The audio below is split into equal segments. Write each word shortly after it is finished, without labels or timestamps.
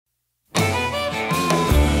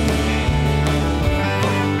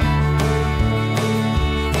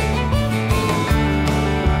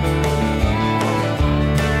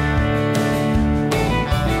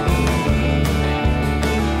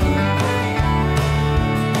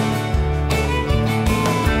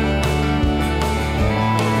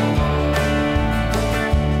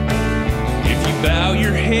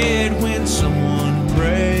someone to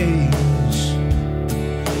praise.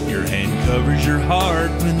 Your hand covers your heart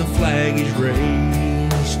when the flag is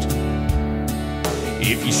raised.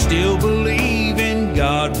 If you still believe in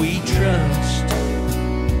God we trust,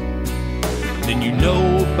 then you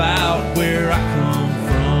know about where I come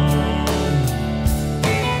from.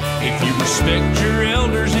 If you respect your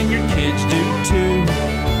elders and your kids do too,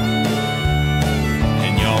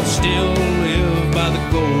 and y'all still live by the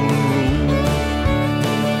golden rule.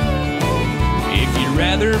 If you'd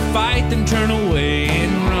rather fight than turn away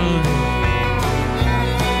and run,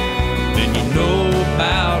 then you know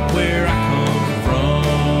about where I come from.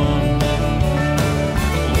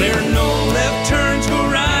 There are no left turns, go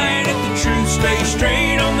right at the truth, stay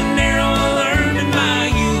straight on the narrow. I learned in my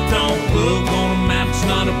youth, don't look on a map, it's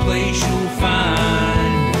not a place you'll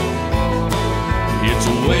find. It's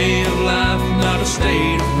a way of life, not a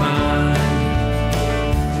state of mind.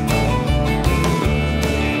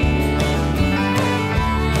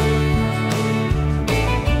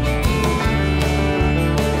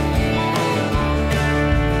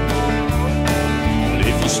 But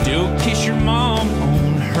if you still kiss your mom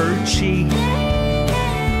on her cheek,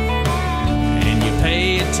 and you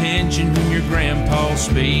pay attention when your grandpa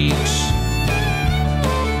speaks,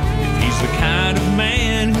 if he's the kind of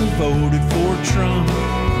man who voted for Trump,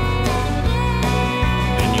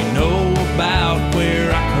 then you know about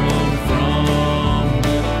where I come from.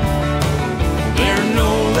 There are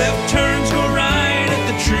no left turns, go right at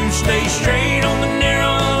the truth, stay straight on the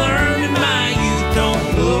narrow. I learned in my youth, don't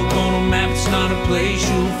look on a map, it's not a place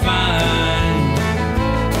you'll find.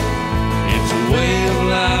 It's a way of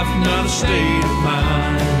life, not a state of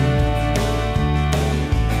mind.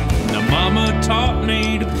 Now Mama taught me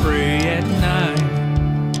to pray at night.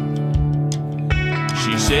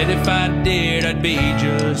 She said if I did, I'd be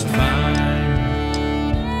just fine.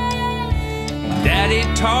 Daddy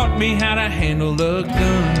taught me how to handle a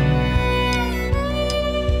gun,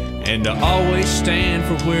 and to always stand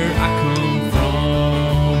for where I come from.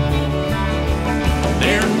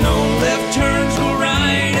 There are no left turns, go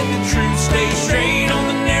right at the truth, stay straight on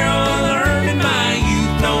the narrow. I learned in my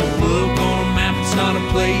youth, don't look on a map, it's not a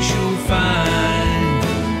place you'll find.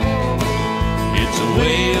 It's a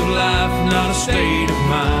way of life, not a state of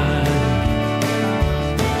mind.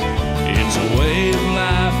 It's a way of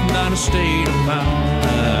life, not a state of mind.